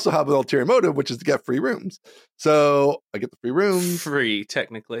 but I also have an ulterior motive, which is to get free rooms. So I get the free rooms, free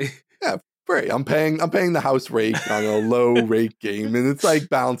technically. Yeah, free. I'm paying the house rate on a low rate game, and it's like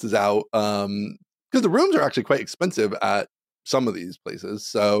balances out. Because the rooms are actually quite expensive at some of these places.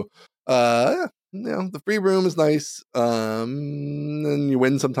 So yeah, you know, the free room is nice. And you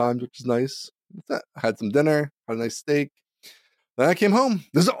win sometimes, which is nice. That's it. I had some dinner, had a nice steak. Then I came home.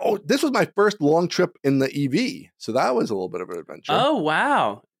 This was my first long trip in the EV, so that was a little bit of an adventure. Oh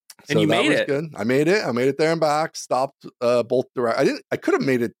wow! And so you made it. Good. I made it there and back. Stopped both direct. I could have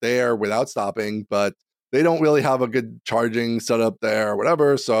made it there without stopping, but they don't really have a good charging setup there or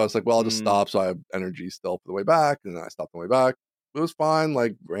whatever. So I was like, well, I'll just stop. So I have energy still for the way back. And then I stopped on the way back. It was fine.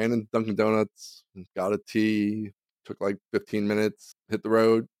 Like ran in Dunkin' Donuts, got a tea, took like 15 minutes, hit the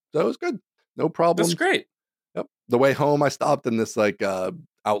road. So it was good. No problem. That's great. Yep. The way home, I stopped in this like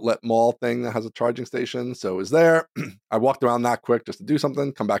outlet mall thing that has a charging station. So it was there. I walked around that quick just to do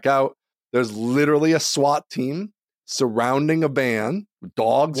something, come back out. There's literally a SWAT team surrounding a van.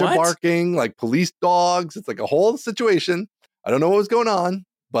 Dogs are barking, like police dogs. It's like a whole situation. I don't know what was going on,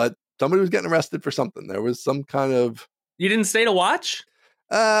 but somebody was getting arrested for something. There was some kind of... You didn't stay to watch?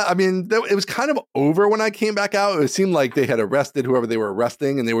 I mean, it was kind of over when I came back out. It seemed like they had arrested whoever they were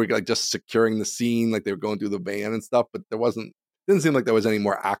arresting, and they were like just securing the scene, like they were going through the van and stuff. But didn't seem like there was any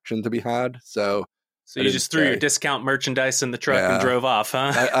more action to be had. So you just threw your discount merchandise in the truck and drove off,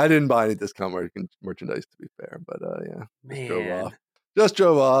 huh? I didn't buy any discount merchandise, to be fair, but yeah, man, just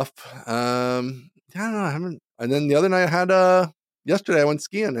drove off. I don't know. I haven't. And then the other night I had yesterday I went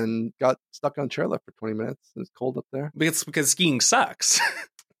skiing and got stuck on chairlift for 20 minutes. It was cold up there. Because skiing sucks.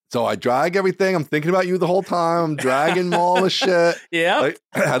 So I drag everything. I'm thinking about you the whole time. I'm dragging all the shit. Yeah. Like,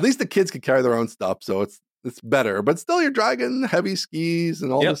 at least the kids could carry their own stuff, so it's better. But still, you're dragging heavy skis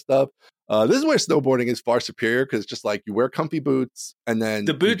and all this stuff. This is where snowboarding is far superior because it's just like you wear comfy boots and then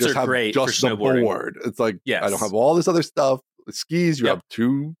the boots are great just for snowboarding. The board. It's like I don't have all this other stuff. The skis, you have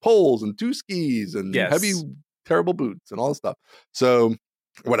 2 poles and 2 skis and heavy, terrible boots and all this stuff. So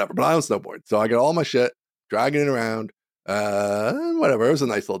whatever. But I don't snowboard, so I got all my shit, dragging it around. Whatever. It was a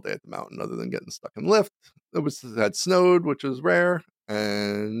nice little day at the mountain, other than getting stuck in the lift. It had snowed, which was rare,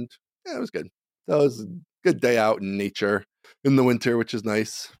 and it was good. So it was a good day out in nature in the winter, which is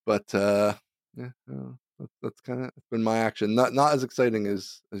nice. But that's kind of been my action. Not as exciting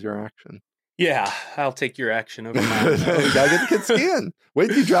as your action. Yeah, I'll take your action over mine. You gotta get the kids skiing. Wait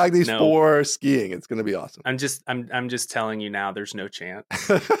till you drag these 4 skiing. It's gonna be awesome. I'm just telling you now. There's no chance.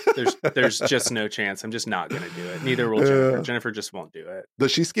 There's just no chance. I'm just not gonna do it. Neither will Jennifer. Jennifer just won't do it.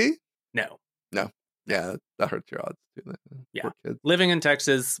 Does she ski? No. Yeah, that hurts your odds too. Yeah, living in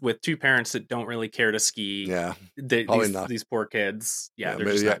Texas with 2 parents that don't really care to ski. Yeah, these poor kids. Yeah,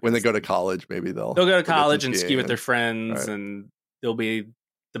 when they go to college, maybe they'll go to college and ski with their friends, and they'll be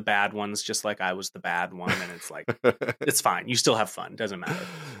the bad ones, just like I was the bad one. And it's like, it's fine. You still have fun. Doesn't matter.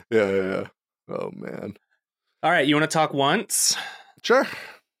 Yeah. Oh man. All right. You want to talk once? Sure.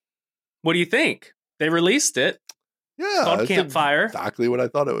 What do you think? They released it. Yeah. It's called Campfire. Exactly what I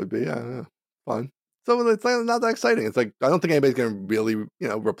thought it would be. Yeah. Fun. So it's not that exciting. It's like, I don't think anybody's going to really,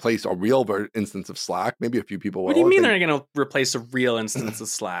 replace a real instance of Slack. Maybe a few people will. What do you mean they're going to replace a real instance of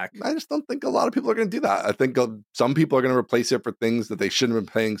Slack? I just don't think a lot of people are going to do that. I think some people are going to replace it for things that they shouldn't have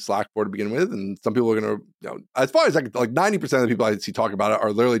been paying Slack for to begin with. And some people are going to, as far as like 90% of the people I see talking about it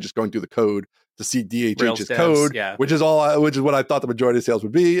are literally just going through the code to see DHH's code, which is what I thought the majority of sales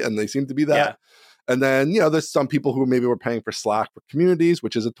would be. And they seem to be that. Yeah. And then, there's some people who maybe were paying for Slack for communities,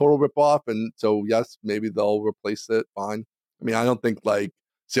 which is a total ripoff. And so, yes, maybe they'll replace it. Fine. I mean, I don't think like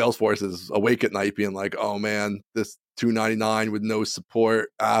Salesforce is awake at night being like, oh man, this $2.99 with no support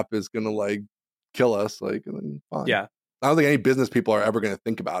app is going to like kill us. Like, fine. Yeah. I don't think any business people are ever going to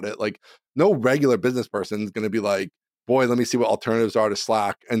think about it. Like no regular business person is going to be like, boy, let me see what alternatives are to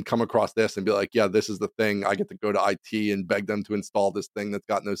Slack and come across this and be like, yeah, this is the thing. I get to go to IT and beg them to install this thing that's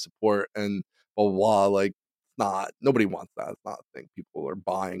got no support and blah, blah, blah. Like, nobody wants that. It's not a thing people are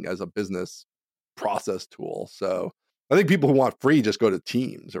buying as a business process tool. So I think people who want free just go to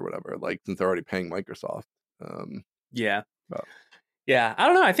Teams or whatever, like since they're already paying Microsoft. Yeah. I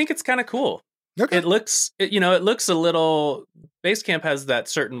don't know. I think it's kind of cool. Okay. It looks a little, Basecamp has that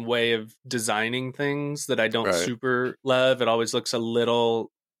certain way of designing things that I don't super love. It always looks a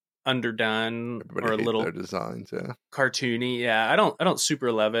little underdone. Everybody or a little their designs, cartoony. Yeah, I don't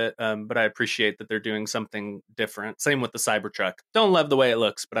super love it, but I appreciate that they're doing something different. Same with the Cybertruck. Don't love the way it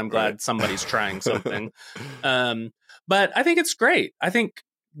looks, but I'm glad somebody's trying something. But I think it's great. I think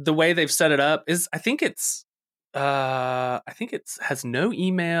the way they've set it up is, I think it has no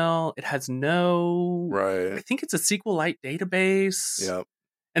email. It has no, I think it's a SQLite database. Yep.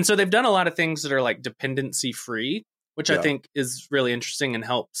 And so they've done a lot of things that are like dependency free, which I think is really interesting and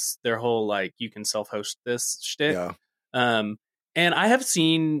helps their whole, like, you can self-host this shtick. Yeah. And I have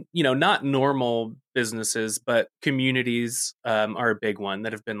seen, not normal businesses, but communities are a big one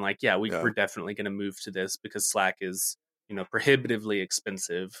that have been like, we're definitely going to move to this because Slack is, prohibitively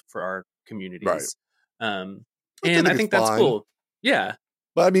expensive for our communities. Right. And I think that's cool. Yeah.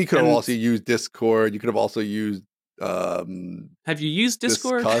 But I mean, you could have also used Discord. You could have also used have you used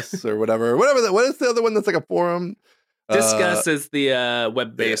Discord? Discuss or whatever. What is the other one that's like a forum? Discuss is the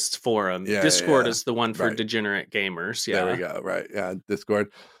web-based forum. Discord is the one for degenerate gamers. Yeah. There we go. Right. Yeah.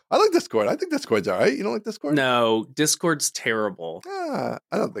 Discord. I like Discord. I think Discord's all right. You don't like Discord? No, Discord's terrible. I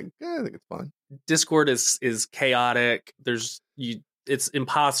think it's fine. Discord is chaotic. It's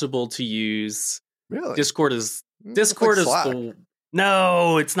impossible to use. Really? Discord is the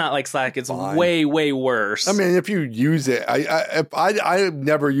no, it's not like Slack. It's way, way worse. I mean, if you use it, I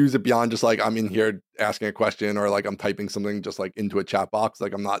never use it beyond just like I'm in here asking a question or like I'm typing something just like into a chat box.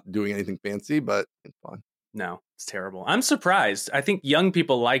 Like I'm not doing anything fancy, but it's fun. No, it's terrible. I'm surprised. I think young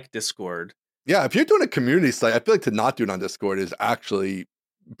people like Discord. Yeah, if you're doing a community site, I feel like to not do it on Discord is actually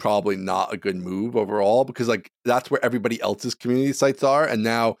probably not a good move overall, because like that's where everybody else's community sites are, and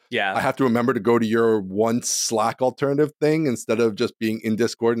now I have to remember to go to your once Slack alternative thing instead of just being in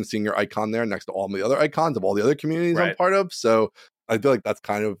Discord and seeing your icon there next to all the other icons of all the other communities I'm part of. So I feel like that's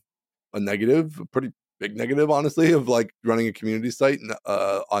kind of a negative, a pretty big negative, honestly, of like running a community site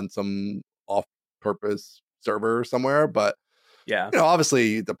on some off-purpose server somewhere. But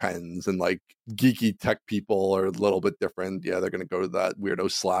obviously it depends, and like geeky tech people are a little bit different. Yeah, they're going to go to that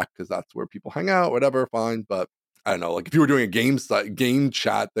weirdo Slack because that's where people hang out, whatever, fine. But I don't know, like if you were doing a game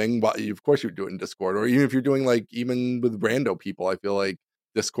chat thing, of course you would do it in Discord, or even if you're doing like even with rando people, I feel like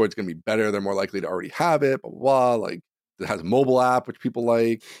Discord's going to be better. They're more likely to already have it, blah, blah, blah. Like it has a mobile app, which people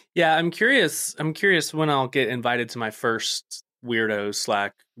like. Yeah, I'm curious when I'll get invited to my first weirdo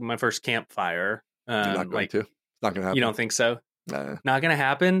Slack, my first campfire. You're not going to. It's not going to happen. You don't think so? Nah. Not gonna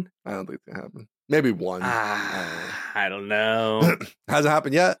happen? I don't think it's gonna happen. Maybe one. I don't know. Hasn't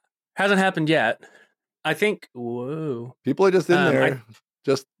happened yet. Hasn't happened yet. I think. Whoa. People are just in there,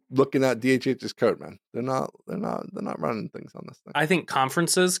 just looking at DHH's code, man. They're not running things on this thing. I think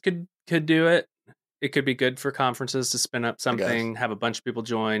conferences could do it. It could be good for conferences to spin up something, have a bunch of people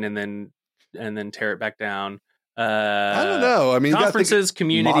join, and then tear it back down. I don't know. I mean, conferences,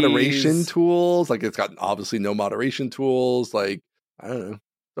 communities, moderation tools. Like it's got obviously no moderation tools. Like I don't know.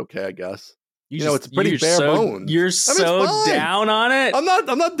 It's okay, I guess. It's pretty bare bones. You're down on it. I'm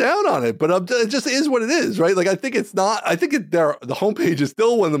not down on it, but it just is what it is, right? Like I think it's not. I think the homepage is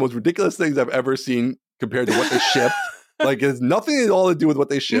still one of the most ridiculous things I've ever seen compared to what they shipped. Like it has nothing at all to do with what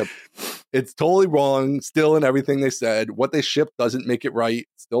they shipped. It's totally wrong. Still in everything they said. What they shipped doesn't make it right.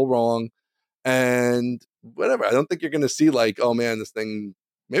 It's still wrong. And whatever. I don't think you're going to see like, oh man, this thing,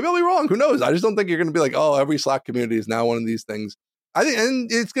 maybe I'll be wrong. Who knows? I just don't think you're going to be like, oh, every Slack community is now one of these things. I think,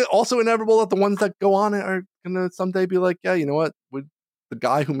 and it's also inevitable that the ones that go on it are going to someday be like, yeah, you know what? With the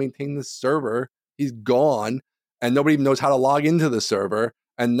guy who maintained this server, he's gone and nobody even knows how to log into the server.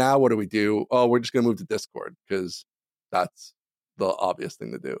 And now what do we do? Oh, we're just going to move to Discord because that's the obvious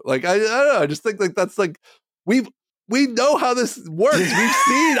thing to do. Like, I don't know. I just think like that's like, we know how this works. We've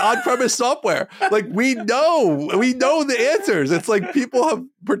seen on-premise software. Like we know the answers. It's like people have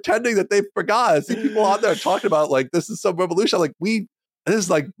pretending that they forgot. I see people out there talking about like this is some revolution. Like this is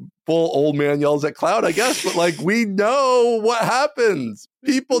like full old man yells at cloud, I guess. But like we know what happens.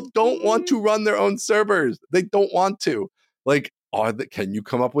 People don't want to run their own servers. They don't want to. Like, can you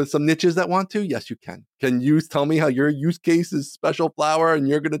come up with some niches that want to? Yes, you can. Can you tell me how your use case is special flower and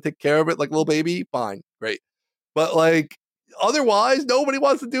you're going to take care of it like little baby? Fine, great. But like otherwise, nobody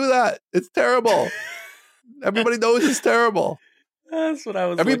wants to do that. It's terrible. Everybody knows it's terrible. That's what I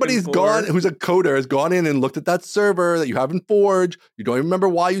was. Everybody's gone. Who's a coder has gone in and looked at that server that you have in Forge. You don't even remember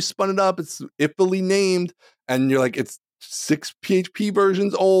why you spun it up. It's iffily named, and you're like, it's 6 PHP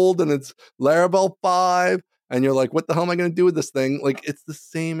versions old, and it's Laravel 5, and you're like, what the hell am I going to do with this thing? Like, it's the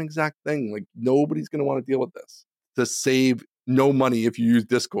same exact thing. Like, nobody's going to want to deal with this. To save no money if you use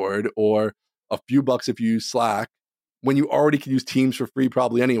Discord or a few bucks if you use Slack, when you already can use Teams for free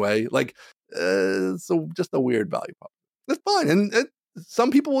probably anyway. Like, so just a weird value prop. That's fine. And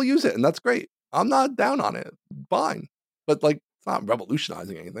some people will use it, and that's great. I'm not down on it. Fine. But like, it's not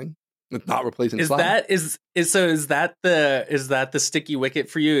revolutionizing anything. It's not replacing Slack. Is that the sticky wicket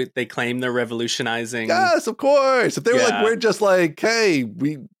for you? They claim they're revolutionizing. Yes, of course. If they were like, we're just like, hey,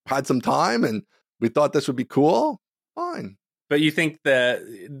 we had some time and we thought this would be cool, fine. But you think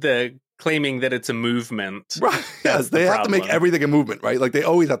the claiming that it's a movement. Right. Yes, they have to make everything a movement, right? Like they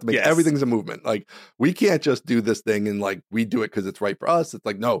always have to make everything's a movement. Like we can't just do this thing and like we do it because it's right for us. It's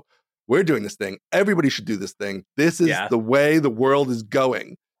like, no, we're doing this thing. Everybody should do this thing. This is the way the world is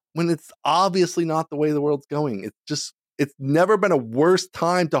going. When it's obviously not the way the world's going. It's never been a worse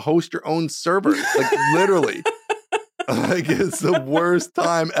time to host your own server. Like literally. Like it's the worst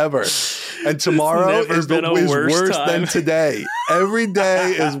time ever. And tomorrow is worse than today. Every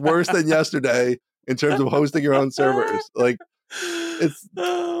day is worse than yesterday in terms of hosting your own servers. Like,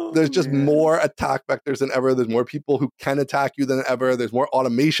 there's just more attack vectors than ever. There's more people who can attack you than ever. There's more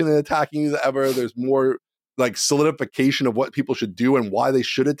automation in attacking you than ever. There's more like solidification of what people should do and why they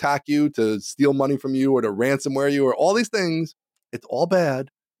should attack you, to steal money from you or to ransomware you or all these things. It's all bad.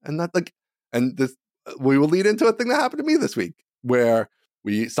 And that this we will lead into a thing that happened to me this week, where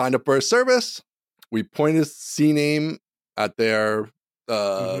we signed up for a service. We pointed a CNAME at their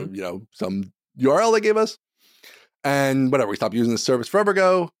some URL they gave us. And whatever, we stopped using the service forever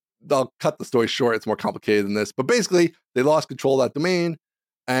ago. I'll cut the story short. It's more complicated than this. But basically, they lost control of that domain,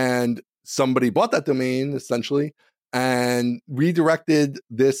 and somebody bought that domain, essentially, and redirected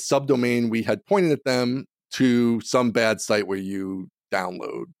this subdomain we had pointed at them to some bad site where you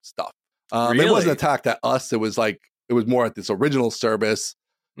download stuff. Really? It wasn't attacked at us. It was more at this original service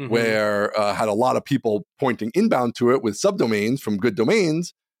where had a lot of people pointing inbound to it with subdomains from good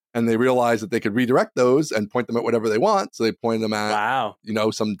domains. And they realized that they could redirect those and point them at whatever they want. So they pointed them at,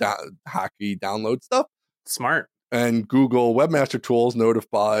 some hacky download stuff. Smart. And Google Webmaster Tools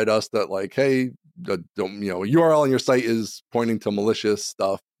notified us that, like, hey, a URL on your site is pointing to malicious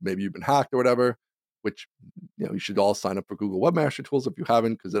stuff. Maybe you've been hacked or whatever, which, you should all sign up for Google Webmaster Tools if you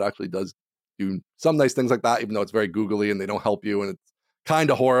haven't, because it actually does do some nice things like that, even though it's very googly and they don't help you. And it's kind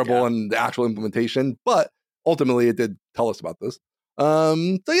of horrible in the actual implementation. But ultimately, it did tell us about this.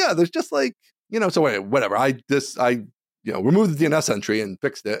 There's just like, so whatever. I removed the DNS entry and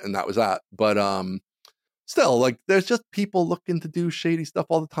fixed it, and that was that. But still, like, there's just people looking to do shady stuff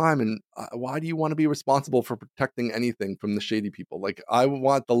all the time. And why do you want to be responsible for protecting anything from the shady people? Like, I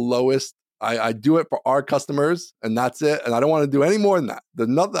want the lowest. I do it for our customers, and that's it. And I don't want to do any more than that. I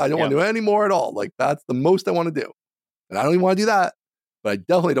don't want to do any more at all. Like, that's the most I want to do. And I don't even want to do that. But I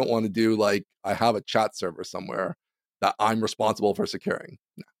definitely don't want to do, like, I have a chat server somewhere that I'm responsible for securing.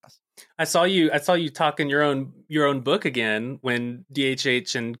 I saw you talking your own book again when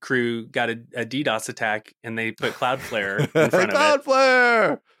DHH and crew got a DDoS attack and they put Cloudflare in front of it.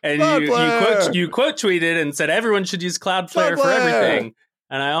 Cloudflare! And you quote tweeted and said everyone should use Cloudflare for everything.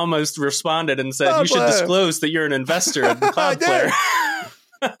 And I almost responded and said you should disclose that you're an investor in Cloudflare.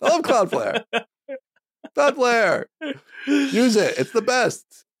 I love Cloudflare. Cloudflare. Use it. It's the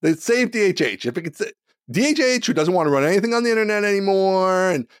best. They save DHH. If it could say DHH, who doesn't want to run anything on the internet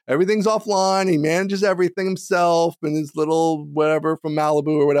anymore, and everything's offline. He manages everything himself in his little whatever from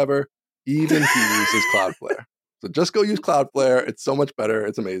Malibu or whatever. Even he uses Cloudflare. So just go use Cloudflare. It's so much better.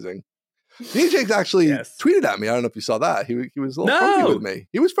 It's amazing. DHH actually tweeted at me. I don't know if you saw that. He was a little frumpy with me.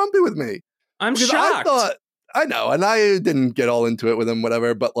 He was frumpy with me. I'm shocked. I know, and I didn't get all into it with him,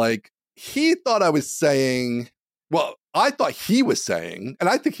 whatever, but like, he thought I was saying, well, I thought he was saying, and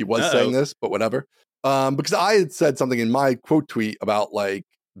I think he was saying this, but whatever. Because I had said something in my quote tweet about, like,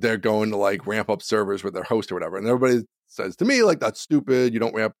 they're going to, like, ramp up servers with their host or whatever. And everybody says to me, like, that's stupid. You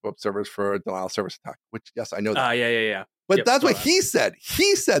don't ramp up servers for a denial of service attack, which, yes, I know that. Yeah. But that's what he said.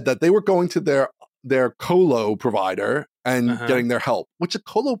 He said that they were going to their colo provider and getting their help, which a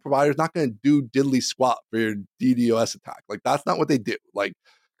colo provider is not going to do diddly squat for your DDoS attack. Like, that's not what they do. Like,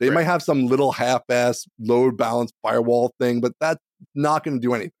 they might have some little half-ass load balance firewall thing, but that's not going to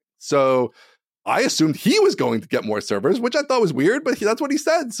do anything. So I assumed he was going to get more servers, which I thought was weird, but that's what he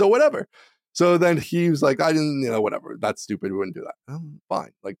said. So whatever. So then he was like, I didn't, whatever. That's stupid. We wouldn't do that.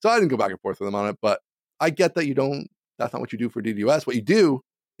 Fine. Like, so I didn't go back and forth with him on it, but I get that that's not what you do for DDoS. What you do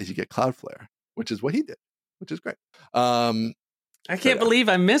is you get Cloudflare, which is what he did, which is great. I can't believe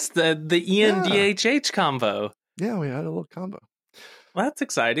I missed the Ian DHH combo. Yeah, we had a little combo. Well, that's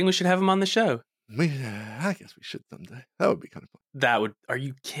exciting. We should have him on the show. I guess we should someday. That would be kind of fun. Are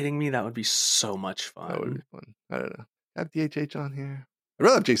you kidding me? That would be so much fun. That would be fun. I don't know. Have DHH on here. I'd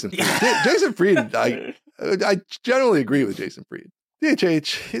rather have Jason Fried. Jason Fried, I generally agree with Jason Fried.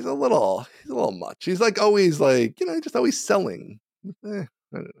 DHH, he's a little much. He's like always like, just always selling. I don't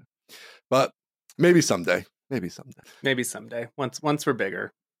know. But maybe someday. Once we're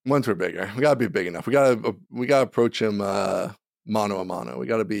bigger. We gotta be big enough. We gotta approach him mano a mano. We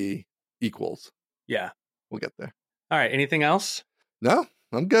gotta be equals. Yeah. We'll get there. All right. Anything else? No,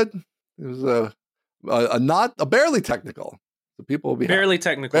 I'm good. It was a barely technical. So people will be barely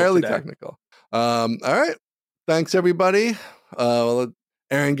happy. technical. All right. Thanks everybody. We'll let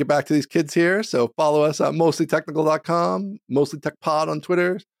Aaron get back to these kids here. So follow us at mostlytechnical.com, mostlytechpod on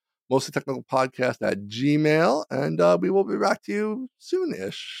Twitter, mostlytechnicalpodcast@gmail.com, and we will be back to you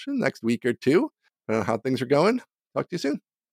soonish, next week or two. I don't know how things are going. Talk to you soon.